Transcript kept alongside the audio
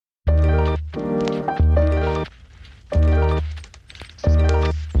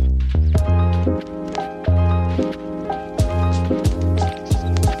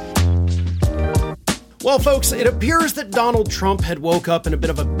Well, folks, it appears that Donald Trump had woke up in a bit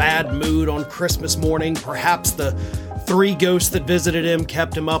of a bad mood on Christmas morning. Perhaps the 3 ghosts that visited him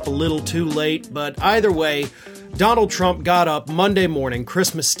kept him up a little too late. But either way, Donald Trump got up Monday morning,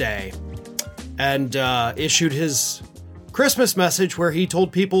 Christmas Day, and issued his Christmas message where he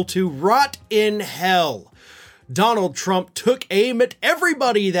told people to rot in hell. Donald Trump took aim at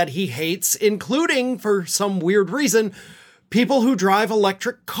everybody that he hates, including, for some weird reason, people who drive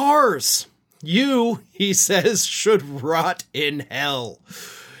electric cars. You, he says, should rot in hell.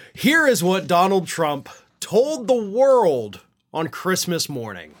 Here is what Donald Trump told the world on Christmas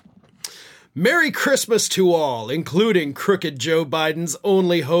morning. Merry Christmas to all, including crooked Joe Biden's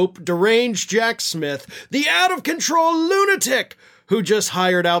only hope, deranged Jack Smith, the out-of-control lunatic who just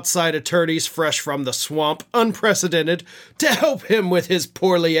hired outside attorneys fresh from the swamp, unprecedented, to help him with his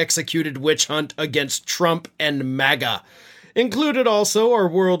poorly executed witch hunt against Trump and MAGA. Included also are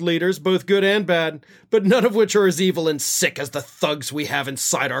world leaders, both good and bad, but none of which are as evil and sick as the thugs we have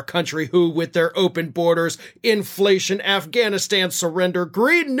inside our country who, with their open borders, inflation, Afghanistan surrender,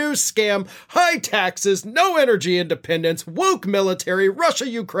 green news scam, high taxes, no energy independence, woke military, Russia,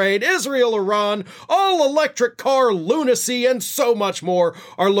 Ukraine, Israel, Iran, all electric car lunacy, and so much more,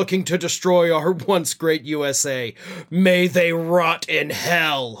 are looking to destroy our once great USA. May they rot in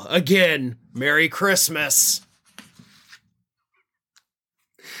hell. Again, Merry Christmas.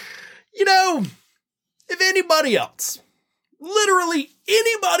 You know, if anybody else, literally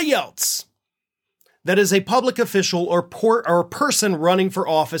anybody else, that is a public official or person running for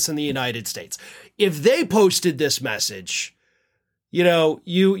office in the United States, if they posted this message, you know,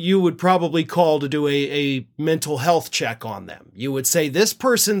 you would probably call to do a mental health check on them. You would say, this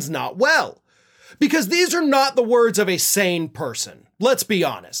person's not well. Because these are not the words of a sane person. Let's be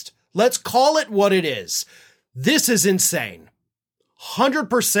honest. Let's call it what it is. This is insane.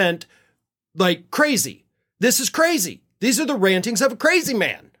 100% like crazy. This is crazy. These are the rantings of a crazy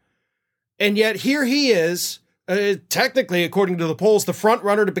man. And yet here he is, technically, according to the polls, the front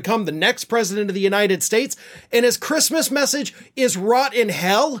runner to become the next president of the United States. And his Christmas message is rot in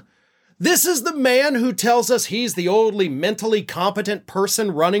hell. This is the man who tells us he's the only mentally competent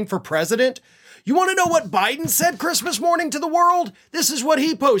person running for president. You want to know what Biden said Christmas morning to the world? This is what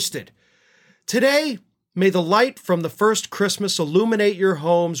he posted. Today, may the light from the first Christmas illuminate your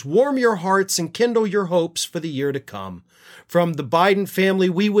homes, warm your hearts, and kindle your hopes for the year to come. From the Biden family,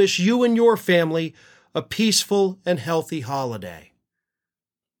 we wish you and your family a peaceful and healthy holiday.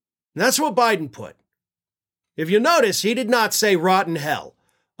 And that's what Biden put. If you notice, he did not say rot in hell.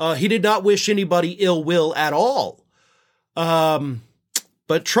 He did not wish anybody ill will at all.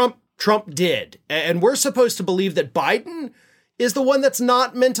 But Trump did. And we're supposed to believe that Biden is the one that's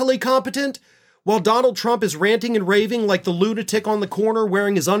not mentally competent, while Donald Trump is ranting and raving like the lunatic on the corner,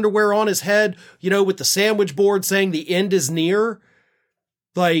 wearing his underwear on his head, you know, with the sandwich board saying the end is near.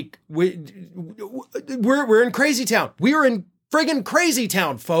 Like, we're in crazy town. We are in friggin' crazy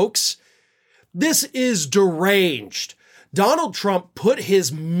town, folks. This is deranged. Donald Trump put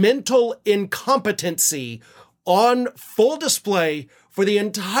his mental incompetency on full display for the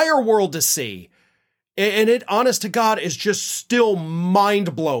entire world to see. And it, honest to God, is just still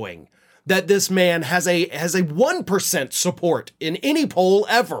mind-blowing that this man has a 1% support in any poll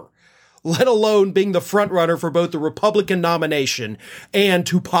ever, let alone being the frontrunner for both the Republican nomination and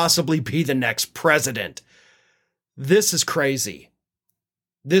to possibly be the next president. This is crazy.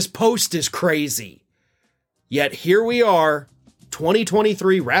 This post is crazy. Yet here we are,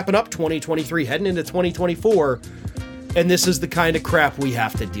 2023, wrapping up 2023, heading into 2024, and this is the kind of crap we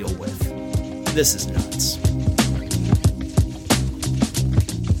have to deal with. This is nuts.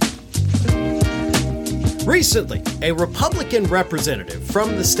 Recently, a Republican representative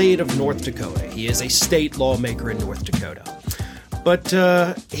from the state of North Dakota, he is a state lawmaker in North Dakota, but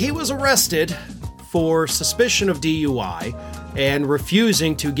he was arrested for suspicion of DUI and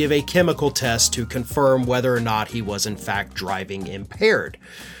refusing to give a chemical test to confirm whether or not he was in fact driving impaired.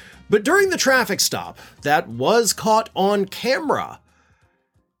 But during the traffic stop that was caught on camera,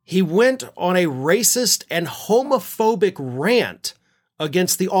 he went on a racist and homophobic rant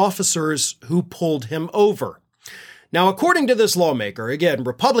against the officers who pulled him over. Now, according to this lawmaker, again,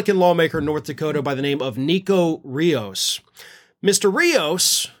 Republican lawmaker in North Dakota by the name of Nico Rios, Mr.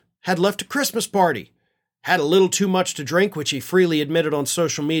 Rios had left a Christmas party, had a little too much to drink, which he freely admitted on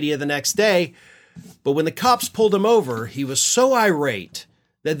social media the next day, but when the cops pulled him over, he was so irate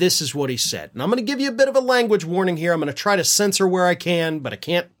that this is what he said. And I'm going to give you a bit of a language warning here. I'm going to try to censor where I can, but I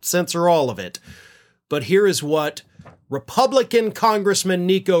can't censor all of it. But here is what Republican Congressman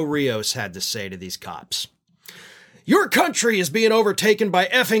Nico Rios had to say to these cops. Your country is being overtaken by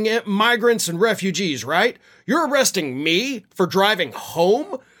effing migrants and refugees, right? You're arresting me for driving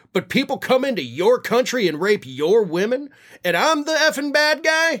home, but people come into your country and rape your women, and I'm the effing bad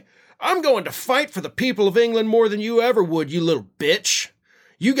guy? I'm going to fight for the people of England more than you ever would, you little bitch.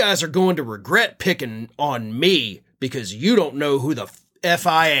 You guys are going to regret picking on me because you don't know who the F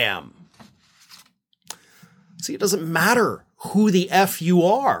I am. See, it doesn't matter who the F you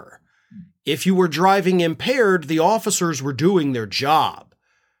are. If you were driving impaired, the officers were doing their job.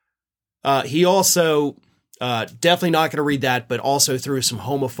 He also, definitely not going to read that, but also threw some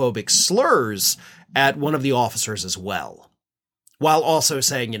homophobic slurs at one of the officers as well. While also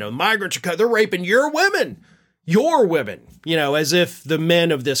saying, migrants are, they're raping your women, as if the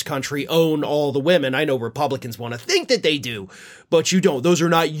men of this country own all the women. I know Republicans want to think that they do, but you don't. Those are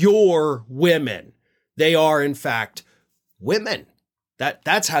not your women. They are, in fact, women.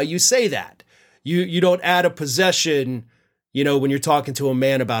 That's how you say that. You don't add a possession, when you're talking to a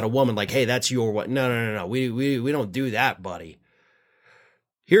man about a woman, like, hey, that's your what? No. We don't do that, buddy.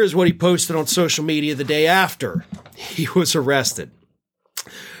 Here's what he posted on social media the day after he was arrested.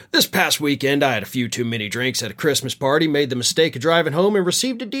 This past weekend, I had a few too many drinks at a Christmas party, made the mistake of driving home, and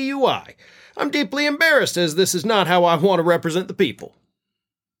received a DUI. I'm deeply embarrassed, as this is not how I want to represent the people.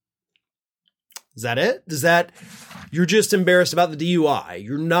 Is that it? You're just embarrassed about the DUI.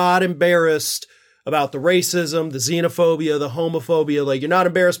 You're not embarrassed about the racism, the xenophobia, the homophobia. Like, you're not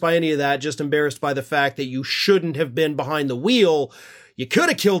embarrassed by any of that, just embarrassed by the fact that you shouldn't have been behind the wheel. You could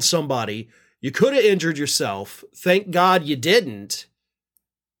have killed somebody. You could have injured yourself. Thank God you didn't.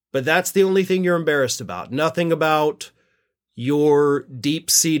 But that's the only thing you're embarrassed about. Nothing about your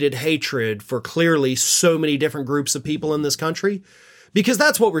deep-seated hatred for clearly so many different groups of people in this country, because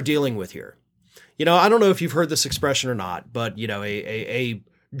that's what we're dealing with here. I don't know if you've heard this expression or not, but, a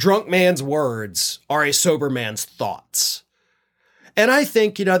drunk man's words are a sober man's thoughts. And I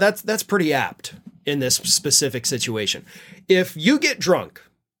think, that's pretty apt in this specific situation. If you get drunk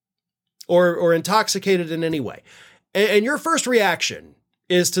or intoxicated in any way, and your first reaction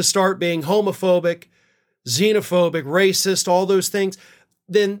is to start being homophobic, xenophobic, racist, all those things,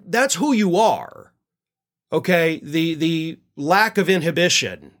 then that's who you are. Okay? The lack of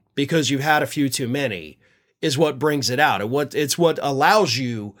inhibition because you've had a few too many is what brings it out. It's what allows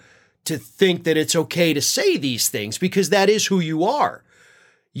you to think that it's okay to say these things, because that is who you are.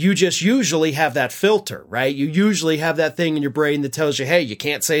 You just usually have that filter, right? You usually have that thing in your brain that tells you, hey, you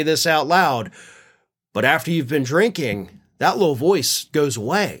can't say this out loud. But after you've been drinking, that little voice goes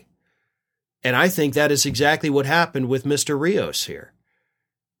away. And I think that is exactly what happened with Mr. Rios here.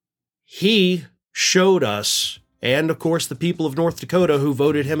 He showed us, and of course the people of North Dakota who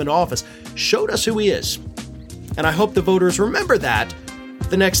voted him in office, showed us who he is. And I hope the voters remember that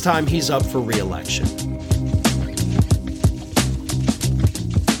the next time he's up for re-election.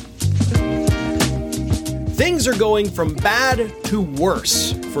 Things are going from bad to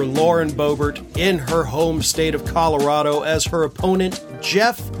worse for Lauren Boebert in her home state of Colorado as her opponent,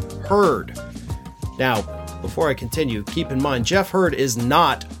 Jeff Hurd. Now, before I continue, keep in mind, Jeff Hurd is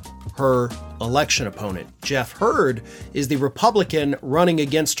not her election opponent. Jeff Hurd is the Republican running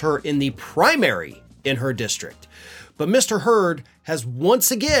against her in the primary in her district. But Mr. Hurd has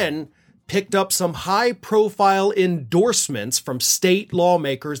once again picked up some high-profile endorsements from state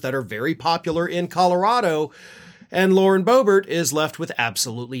lawmakers that are very popular in Colorado, and Lauren Boebert is left with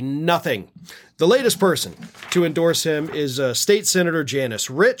absolutely nothing. The latest person to endorse him is State Senator Janice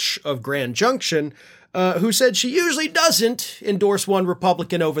Rich of Grand Junction, who said she usually doesn't endorse one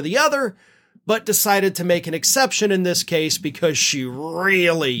Republican over the other, but decided to make an exception in this case because she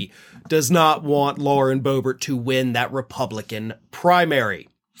really does not want Lauren Boebert to win that Republican primary.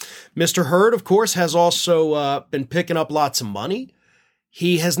 Mr. Hurd, of course, has also been picking up lots of money.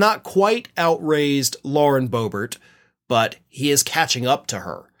 He has not quite outraised Lauren Boebert, but he is catching up to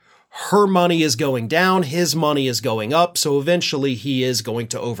her. Her money is going down, his money is going up, so eventually he is going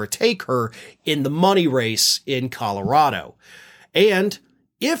to overtake her in the money race in Colorado. And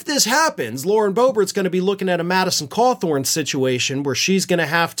if this happens, Lauren Boebert's going to be looking at a Madison Cawthorn situation where she's going to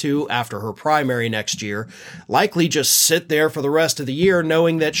have to, after her primary next year, likely just sit there for the rest of the year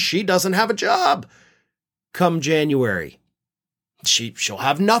knowing that she doesn't have a job. Come January, she'll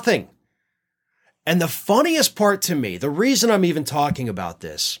have nothing. And the funniest part to me, the reason I'm even talking about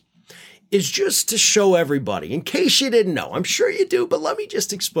this, is just to show everybody, in case you didn't know, I'm sure you do, but let me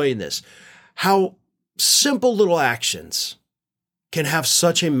just explain this, how simple little actions can have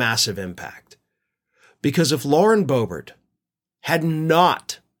such a massive impact. Because if Lauren Boebert had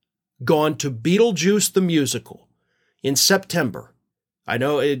not gone to Beetlejuice the Musical in September, I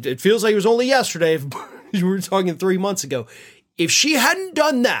know it feels like it was only yesterday, We were talking 3 months ago. If she hadn't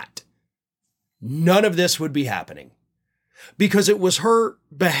done that, none of this would be happening. Because it was her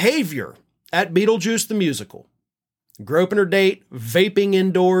behavior at Beetlejuice the Musical, groping her date, vaping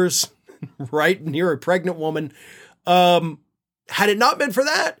indoors, right near a pregnant woman. Had it not been for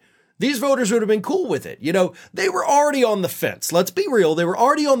that, these voters would have been cool with it. You know, they were already on the fence. Let's be real. They were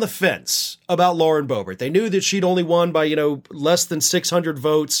already on the fence about Lauren Boebert. They knew that she'd only won by, less than 600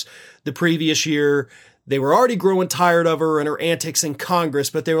 votes the previous year. They were already growing tired of her and her antics in Congress,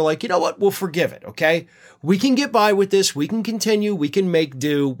 but they were like, you know what? We'll forgive it, okay? We can get by with this. We can continue. We can make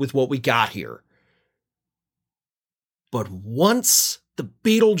do with what we got here. But once the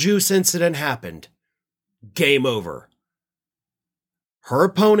Beetlejuice incident happened, game over. Her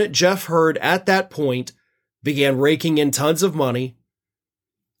opponent, Jeff Hurd, at that point, began raking in tons of money.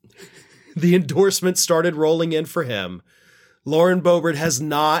 The endorsements started rolling in for him. Lauren Boebert has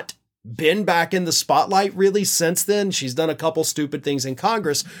not been back in the spotlight really since then. She's done a couple stupid things in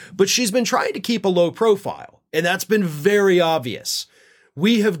Congress, but she's been trying to keep a low profile, and that's been very obvious.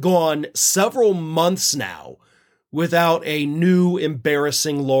 We have gone several months now without a new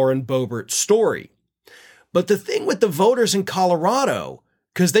embarrassing Lauren Boebert story. But the thing with the voters in Colorado,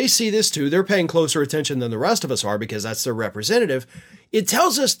 because they see this too, they're paying closer attention than the rest of us are because that's their representative, it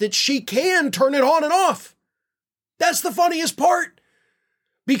tells us that she can turn it on and off. That's the funniest part.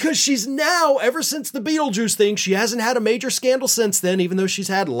 Because she's now, ever since the Beetlejuice thing, she hasn't had a major scandal since then, even though she's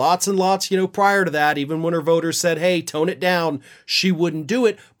had lots and lots, prior to that. Even when her voters said, hey, tone it down, she wouldn't do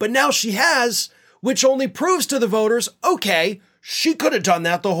it. But now she has, which only proves to the voters, okay, she could have done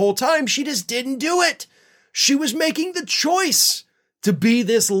that the whole time. She just didn't do it. She was making the choice to be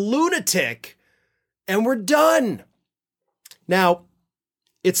this lunatic, and we're done. Now,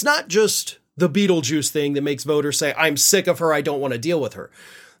 it's not just the Beetlejuice thing that makes voters say, I'm sick of her, I don't want to deal with her.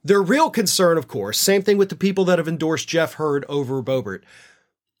 Their real concern, of course, same thing with the people that have endorsed Jeff Hurd over Boebert.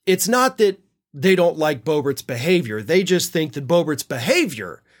 It's not that they don't like Boebert's behavior. They just think that Boebert's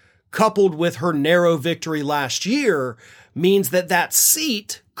behavior, coupled with her narrow victory last year, means that that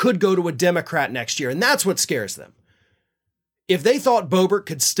seat could go to a Democrat next year. And that's what scares them. If they thought Boebert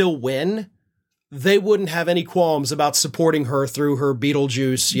could still win, they wouldn't have any qualms about supporting her through her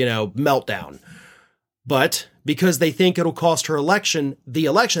Beetlejuice, meltdown. But because they think it'll cost her the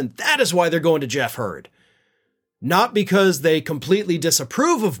election, that is why they're going to Jeff Hurd. Not because they completely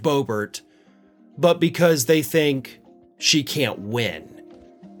disapprove of Boebert, but because they think she can't win.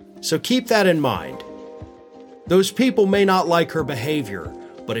 So keep that in mind. Those people may not like her behavior,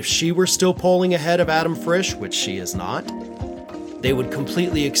 but if she were still polling ahead of Adam Frisch, which she is not, they would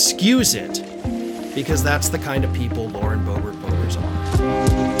completely excuse it, because that's the kind of people Lauren Boebert voters are.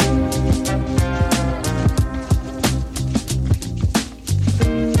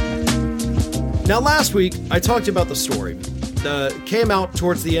 Now, last week, I talked about the story. Came out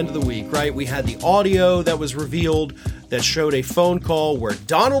towards the end of the week, right? We had the audio that was revealed that showed a phone call where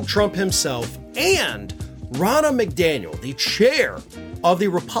Donald Trump himself and Ronna McDaniel, the chair of the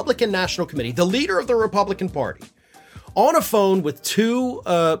Republican National Committee, the leader of the Republican Party, on a phone with two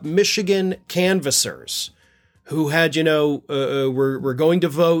Michigan canvassers who had, were going to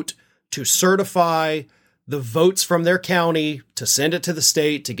vote to certify the votes from their county to send it to the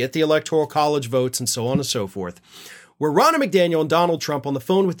state to get the Electoral College votes and so on and so forth, where Ronna McDaniel and Donald Trump on the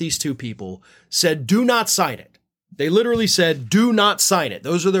phone with these two people said, do not sign it. They literally said, do not sign it.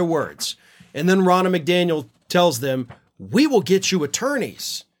 Those are their words. And then Ronna McDaniel tells them, we will get you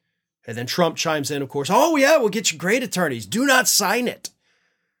attorneys. And then Trump chimes in, of course, oh yeah, we'll get you great attorneys. Do not sign it.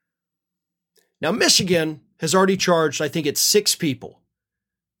 Now, Michigan has already charged, I think it's 6 people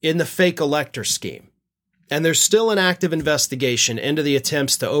in the fake elector scheme. And there's still an active investigation into the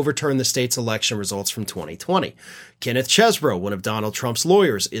attempts to overturn the state's election results from 2020. Kenneth Chesbrough, one of Donald Trump's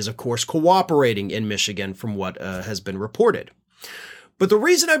lawyers, is, of course, cooperating in Michigan from what has been reported. But the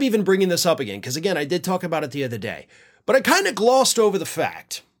reason I'm even bringing this up again, because again, I did talk about it the other day, but I kind of glossed over the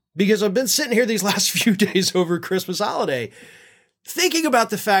fact, because I've been sitting here these last few days over Christmas holiday, thinking about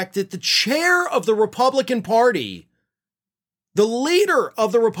the fact that the chair of the Republican Party, the leader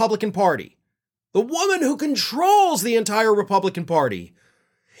of the Republican Party, the woman who controls the entire Republican Party,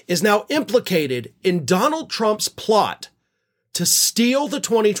 is now implicated in Donald Trump's plot to steal the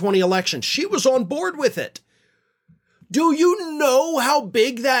 2020 election. She was on board with it. Do you know how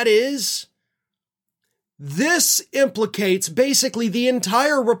big that is? This implicates basically the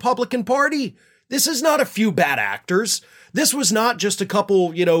entire Republican Party. This is not a few bad actors. This was not just a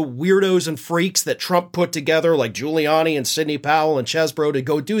couple, weirdos and freaks that Trump put together like Giuliani and Sidney Powell and Chesbrough to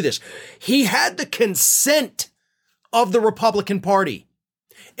go do this. He had the consent of the Republican Party.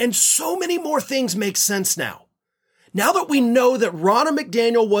 And so many more things make sense now. Now that we know that Ronna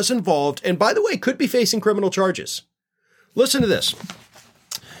McDaniel was involved, and by the way, could be facing criminal charges. Listen to this.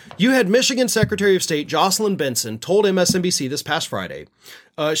 You had Michigan Secretary of State Jocelyn Benson told MSNBC this past Friday,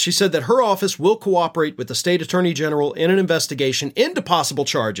 she said that her office will cooperate with the state attorney general in an investigation into possible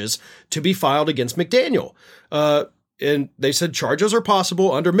charges to be filed against McDaniel. And they said charges are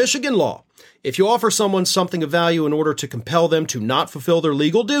possible under Michigan law. If you offer someone something of value in order to compel them to not fulfill their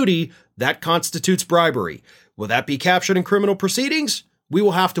legal duty, that constitutes bribery. Will that be captured in criminal proceedings? We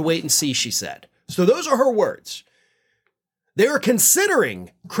will have to wait and see, she said. So those are her words. They are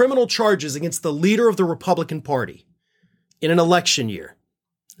considering criminal charges against the leader of the Republican Party in an election year.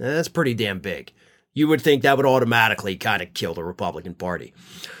 That's pretty damn big. You would think that would automatically kind of kill the Republican Party.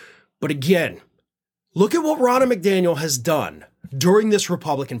 But again, look at what Ronna McDaniel has done during this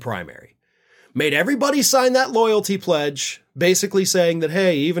Republican primary. Made everybody sign that loyalty pledge, basically saying that,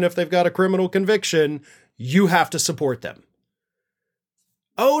 hey, even if they've got a criminal conviction, you have to support them.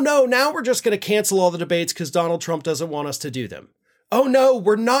 Oh no, now we're just going to cancel all the debates because Donald Trump doesn't want us to do them. Oh no,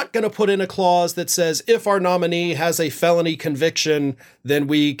 we're not going to put in a clause that says if our nominee has a felony conviction, then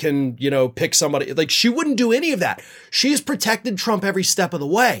we can, pick somebody. Like, she wouldn't do any of that. She's protected Trump every step of the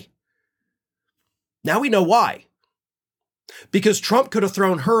way. Now we know why. Because Trump could have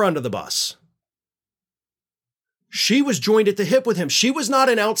thrown her under the bus. She was joined at the hip with him. She was not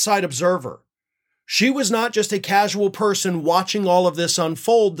an outside observer. She was not just a casual person watching all of this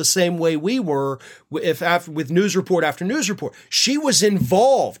unfold the same way we were with news report after news report. She was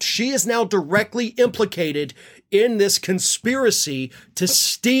involved. She is now directly implicated in this conspiracy to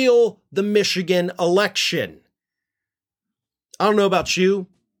steal the Michigan election. I don't know about you,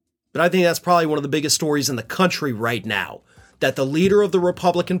 but I think that's probably one of the biggest stories in the country right now, that the leader of the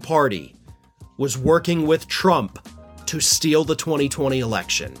Republican Party was working with Trump to steal the 2020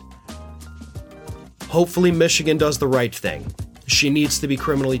 election. Hopefully Michigan does the right thing. She needs to be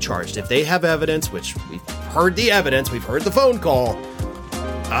criminally charged. If they have evidence, which we've heard the evidence, we've heard the phone call,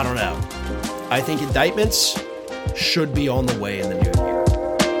 I don't know. I think indictments should be on the way in the new year.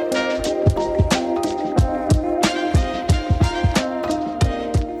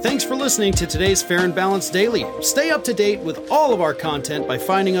 Thanks for listening to today's Fair and Balanced Daily. Stay up to date with all of our content by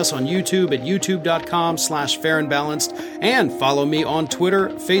finding us on YouTube at youtube.com/fairandbalanced, and follow me on Twitter,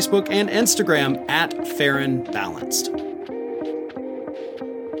 Facebook, and Instagram at Fair and Balanced.